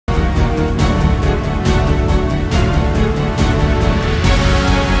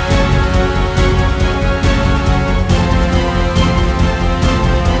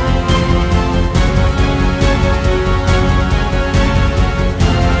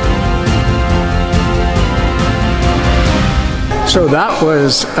So that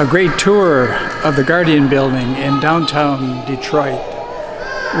was a great tour of the Guardian Building in downtown Detroit,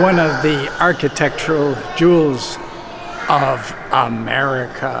 one of the architectural jewels of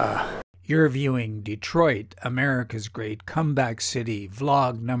America. You're viewing Detroit, America's Great Comeback City,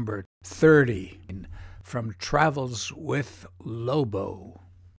 vlog number 30 from Travels with Lobo.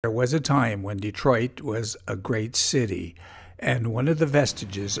 There was a time when Detroit was a great city, and one of the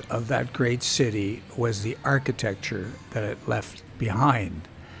vestiges of that great city was the architecture that it left behind.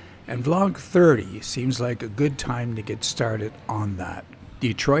 And vlog 30 seems like a good time to get started on that.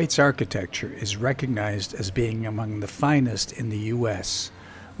 Detroit's architecture is recognized as being among the finest in the U.S.,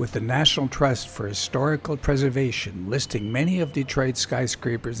 with the National Trust for Historical Preservation listing many of Detroit's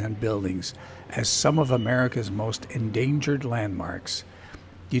skyscrapers and buildings as some of America's most endangered landmarks.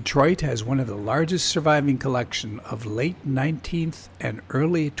 Detroit has one of the largest surviving collection of late 19th and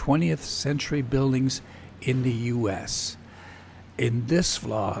early 20th century buildings in the U.S. In this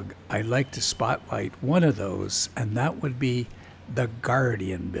vlog, I'd like to spotlight one of those, and that would be the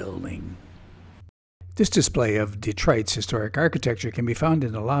Guardian Building. This display of Detroit's historic architecture can be found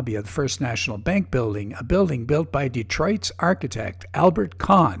in the lobby of the First National Bank building, a building built by Detroit's architect, Albert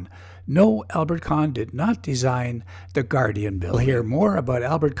Kahn. No, Albert Kahn did not design the Guardian Building. We'll hear more about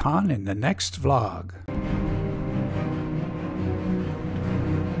Albert Kahn in the next vlog.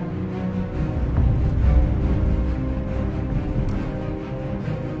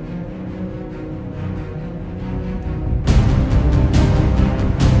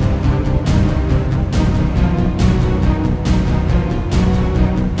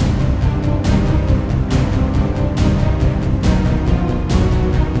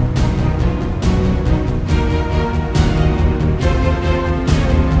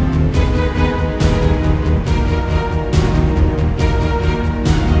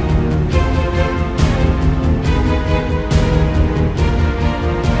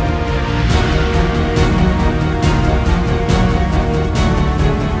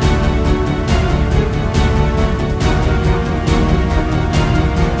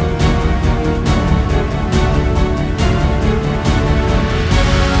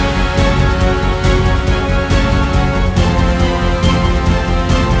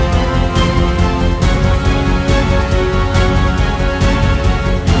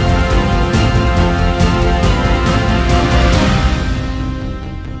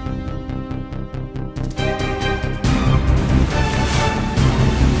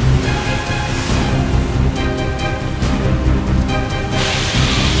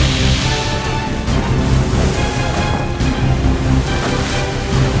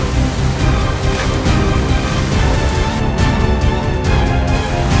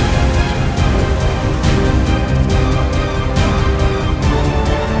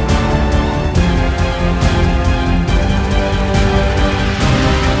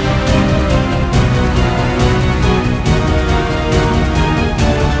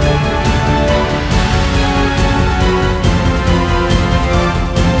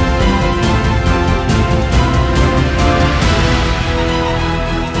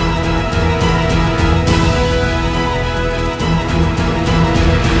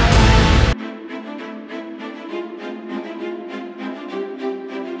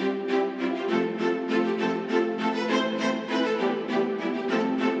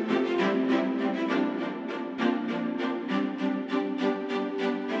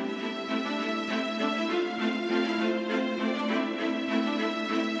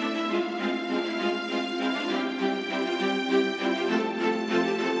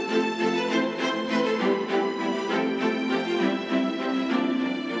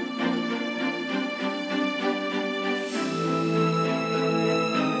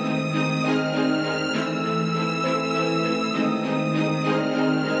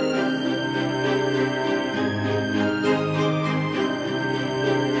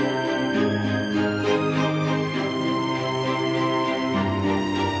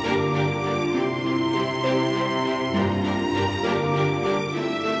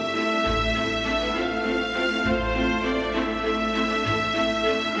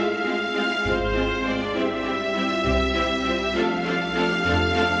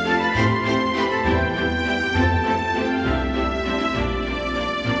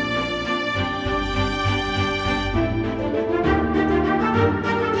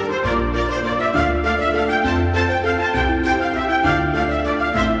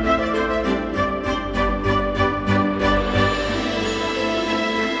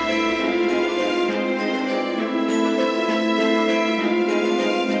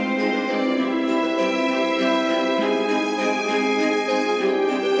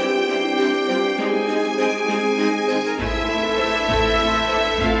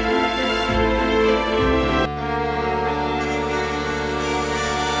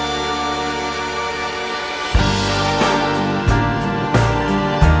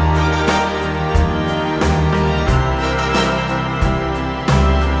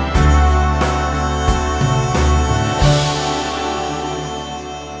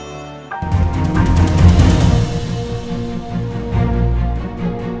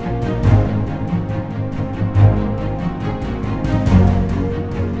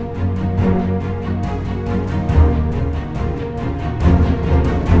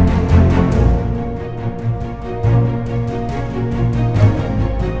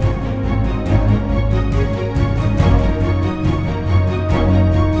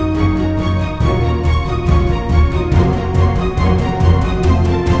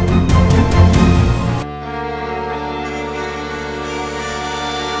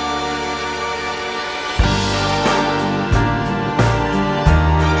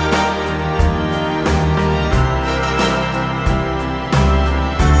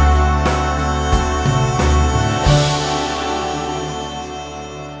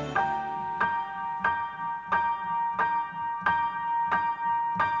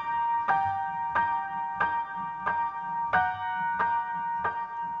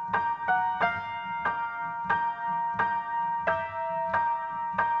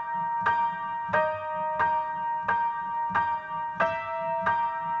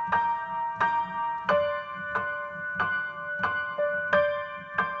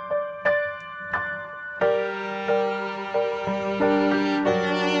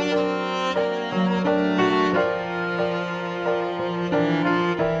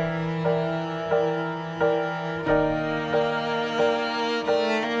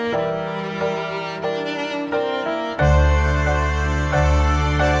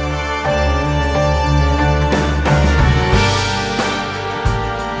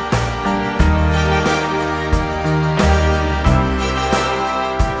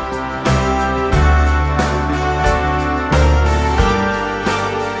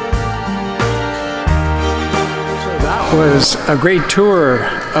 was a great tour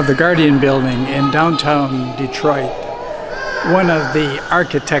of the Guardian Building in downtown Detroit, one of the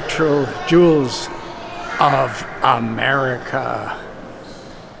architectural jewels of America.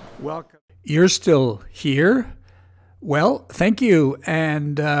 Welcome. You're still here? Well, thank you,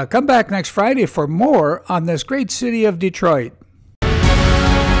 and come back next Friday for more on this great city of Detroit.